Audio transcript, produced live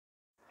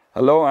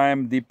Hello, I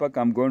am Deepak.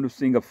 I'm going to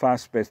sing a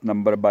fast-paced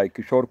number by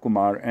Kishore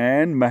Kumar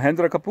and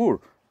Mahendra Kapoor.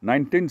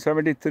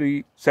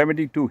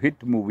 1973-72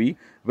 hit movie,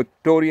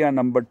 Victoria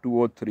number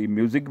 203.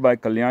 Music by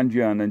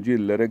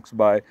Kalyanji-Anandji, lyrics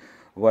by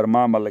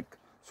Malik.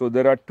 So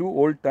there are two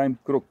old-time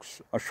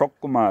crooks, Ashok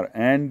Kumar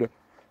and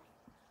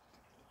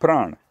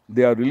Pran.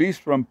 They are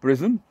released from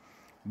prison.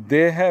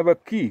 They have a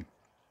key,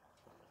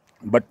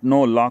 but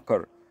no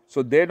locker.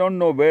 So they don't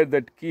know where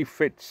that key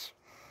fits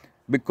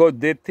because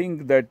they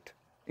think that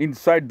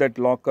inside that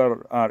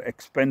locker are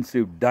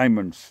expensive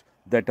diamonds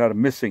that are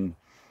missing.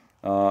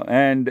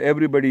 And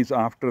everybody's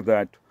after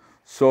that.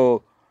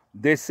 So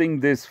they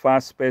sing this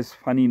fast-paced,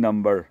 funny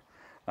number.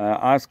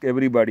 Ask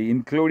everybody,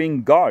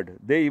 including God.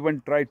 They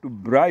even try to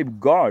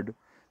bribe God,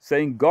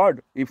 saying,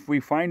 God, if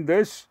we find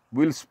this,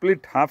 we'll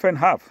split half and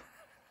half.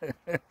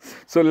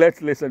 So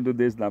let's listen to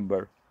this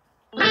number.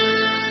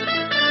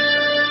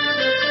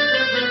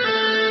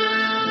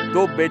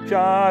 दो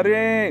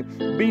बेचारे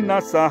बिना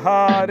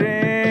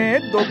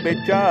सहारे, दो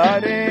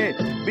बेचारे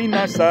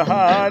बिना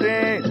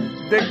सहारे,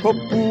 देखो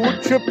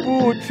पूछ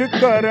पूछ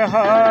कर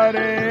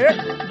हारे,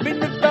 बिन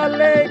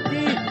ताले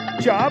की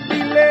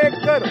चाबी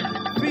लेकर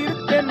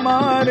फिरते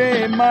मारे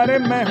मारे,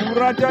 मैं हूँ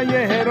राजा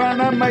ये है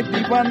राना, मैं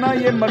दीवाना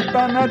ये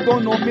मस्ताना,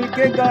 दोनों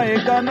मिलके गाए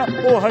गाना,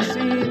 ओ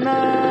हसीना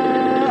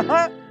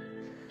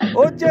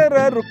ओ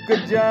जरा रुक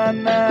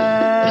जाना।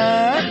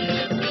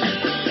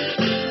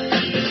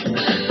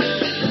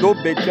 दो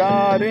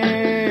बेचारे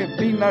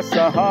बिना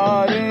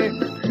सहारे,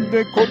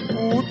 देखो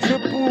पूछ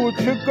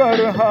पूछ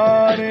कर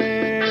हारे।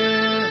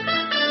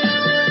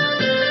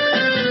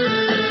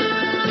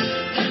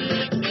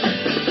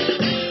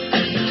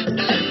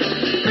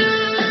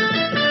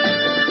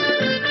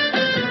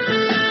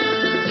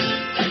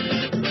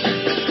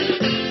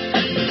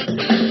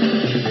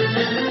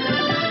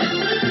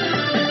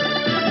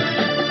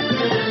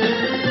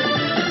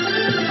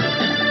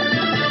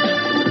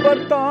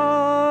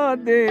 बता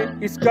दे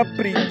इसका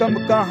प्रीतम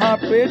कहाँ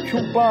पे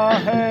छुपा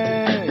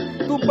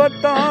है, तू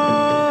बता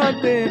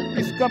दे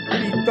इसका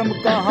प्रीतम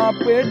कहाँ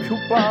पे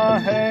छुपा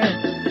है,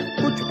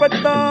 कुछ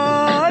बता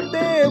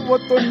दे वो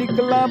तो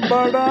निकला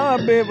बड़ा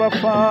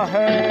बेवफा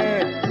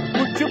है,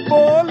 कुछ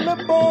बोल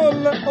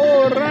बोल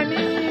ओ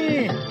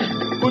रानी,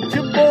 कुछ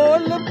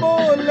बोल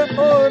बोल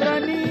ओ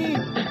रानी,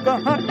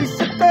 कहाँ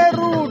इसका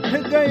रूठ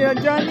गया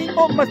जानी,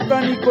 ओ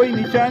मस्तानी कोई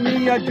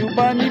निशानी या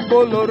जुबानी,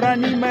 बोलो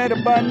रानी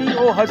मेहरबानी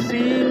ओ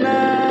हसीना,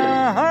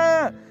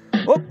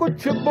 ओ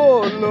कुछ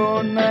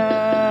बोलो ना।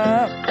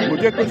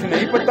 मुझे कुछ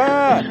नहीं पता,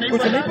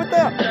 कुछ नहीं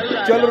पता,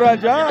 चल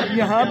राजा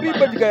यहाँ भी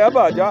बज गया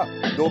बाजा।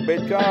 दो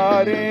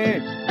बेचारे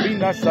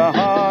बिना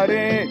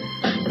सहारे,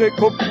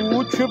 देखो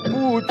पूछ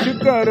पूछ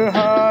कर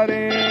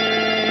हारे।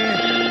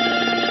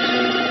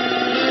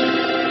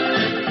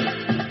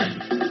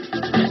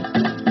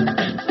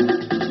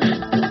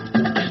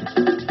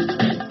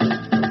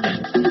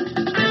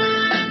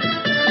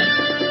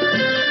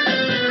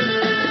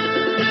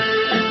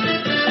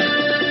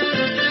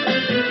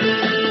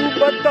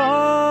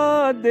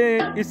 बता दे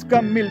इसका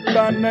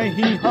मिलता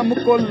नहीं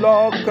हमको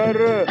लॉकर,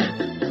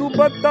 तू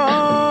बता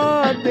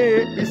दे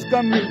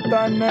इसका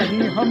मिलता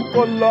नहीं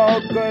हमको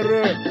लॉकर,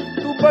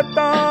 तू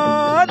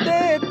बता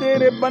दे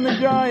तेरे बन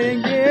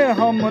जाएंगे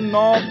हम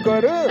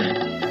नौकर।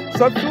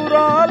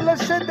 ससुराल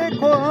से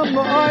देखो हम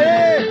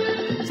आए,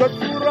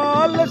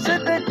 ससुराल से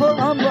देखो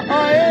हम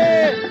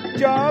आए,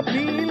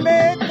 चाबी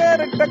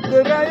लेकर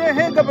टकराए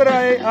हैं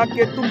घबराए,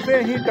 आके तुमसे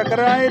ही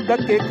टकराए,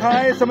 धक्के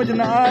खाए समझ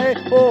न आए,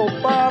 ओ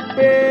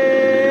पापे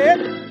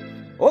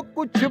ओ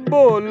कुछ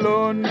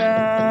बोलो ना।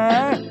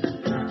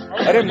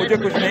 अरे मुझे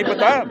कुछ नहीं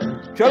पता,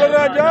 चल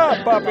राजा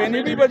पापे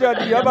ने भी बजा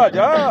दिया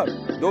बाजा।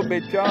 दो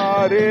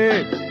बेचारे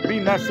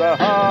बिना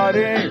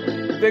सहारे,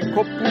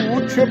 देखो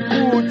पूछ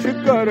पूछ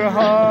कर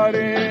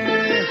हारे।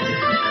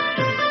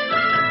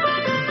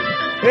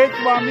 हे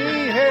स्वामी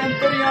हे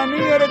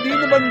अंतर्यामी अरे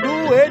दीन बंधु,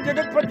 हे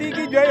जगतपति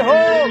की जय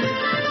हो।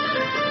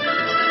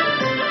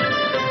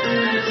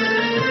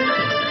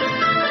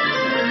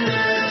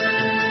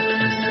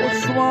 ओ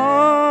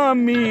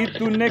स्वामी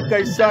तूने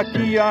कैसा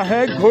किया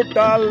है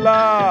घोटाला,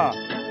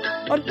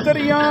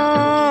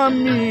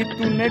 अंतर्यामी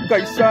तूने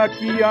कैसा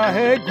किया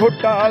है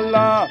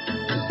घोटाला,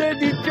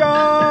 तेरी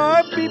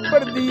चाबी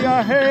पर दिया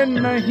है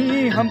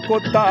नहीं हमको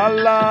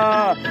ताला,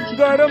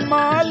 गर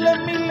माल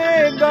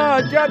मिलेगा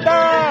ज्यादा,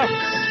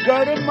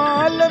 गर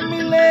माल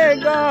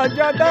मिलेगा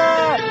ज्यादा,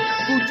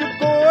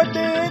 तुझको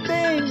दे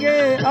देंगे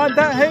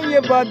आधा है ये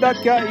वादा,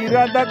 क्या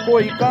इरादा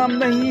कोई काम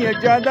नहीं है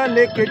ज्यादा,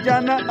 लेके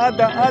जाना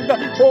आधा आधा।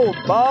 ओ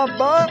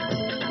बाबा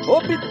ओ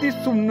बिट्टी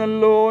सुन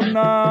लो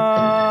ना,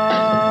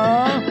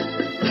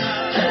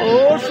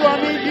 ओ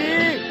स्वामी जी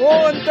ओ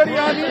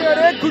अंतर्यामी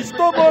अरे कुछ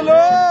तो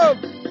बोलो।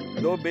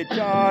 दो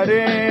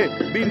बेचारे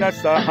बिना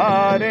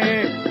सहारे,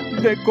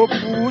 देखो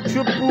पूछ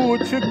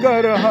पूछ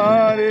कर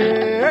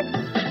हारे,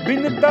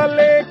 बिन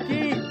ताले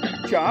की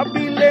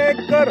चाबी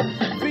लेकर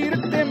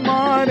फिरते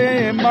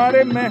मारे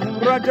मारे, मैं हूँ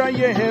राजा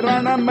ये है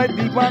राना, मैं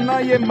दीवाना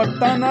ये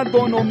मस्ताना,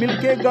 दोनों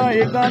मिलके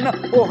गाए गाना,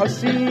 ओ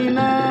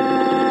हसीना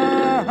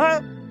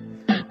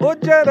ओ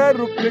जरा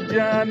रुक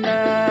जाना,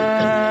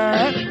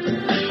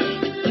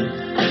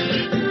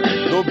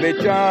 दो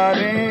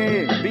बेचारे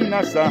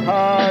बिना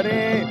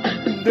सहारे,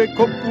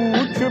 देखो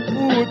पूछ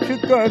पूछ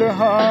कर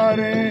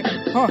हारे,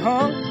 हाँ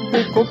हाँ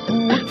देखो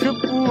पूछ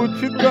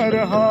पूछ कर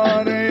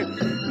हारे,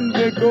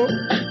 देखो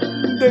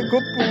देखो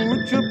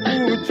पूछ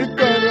पूछ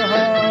कर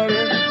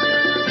हारे।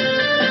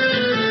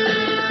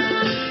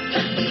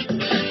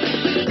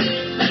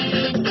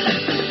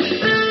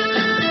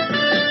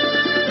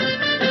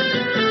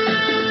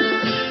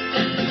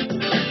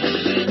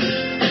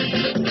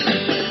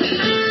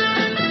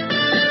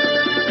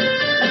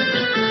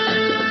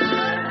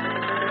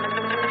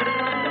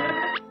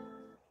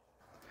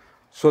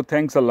 So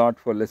thanks a lot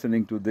for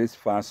listening to this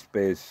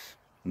fast-paced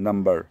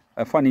number,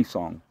 a funny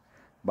song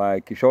by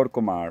Kishore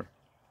Kumar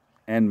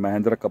and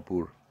Mahendra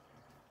Kapoor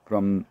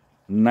from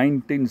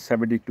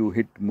 1972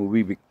 hit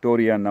movie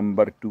Victoria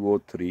number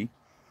 203,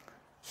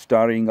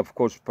 starring of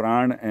course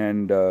Pran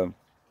and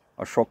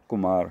Ashok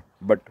Kumar,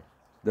 but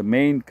the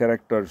main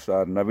characters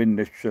are Naveen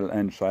Nischol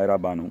and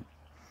Saira Banu.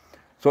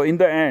 So in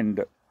the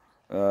end,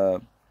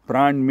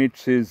 Pran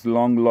meets his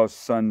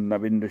long-lost son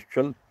Naveen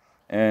Nischol,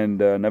 and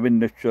Naveen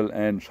Nischol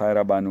and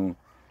Saira Banu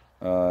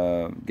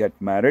get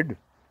married,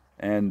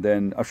 and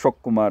then Ashok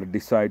Kumar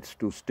decides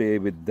to stay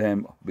with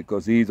them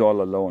because he is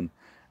all alone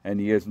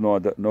and he has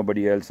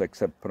nobody else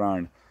except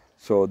Pran.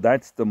 So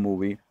that's the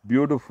movie.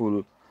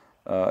 Beautiful.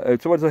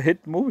 It was a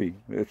hit movie,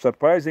 a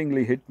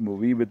surprisingly hit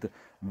movie with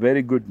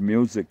very good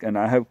music, and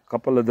I have a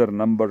couple other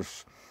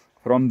numbers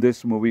from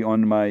this movie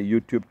on my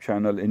YouTube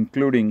channel,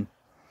 including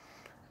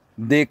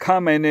देखा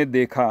मैंने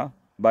देखा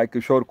by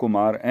Kishore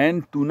Kumar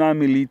and तू ना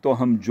मिली तो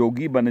हम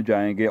जोगी बन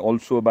जाएंगे,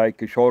 also by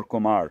Kishore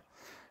Kumar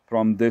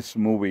from this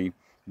movie.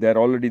 They're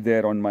already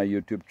there on my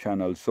YouTube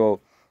channel. So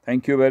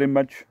thank you very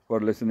much for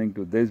listening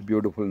to this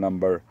beautiful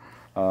number.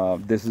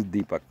 This is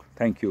Deepak.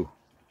 Thank you.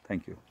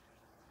 Thank you.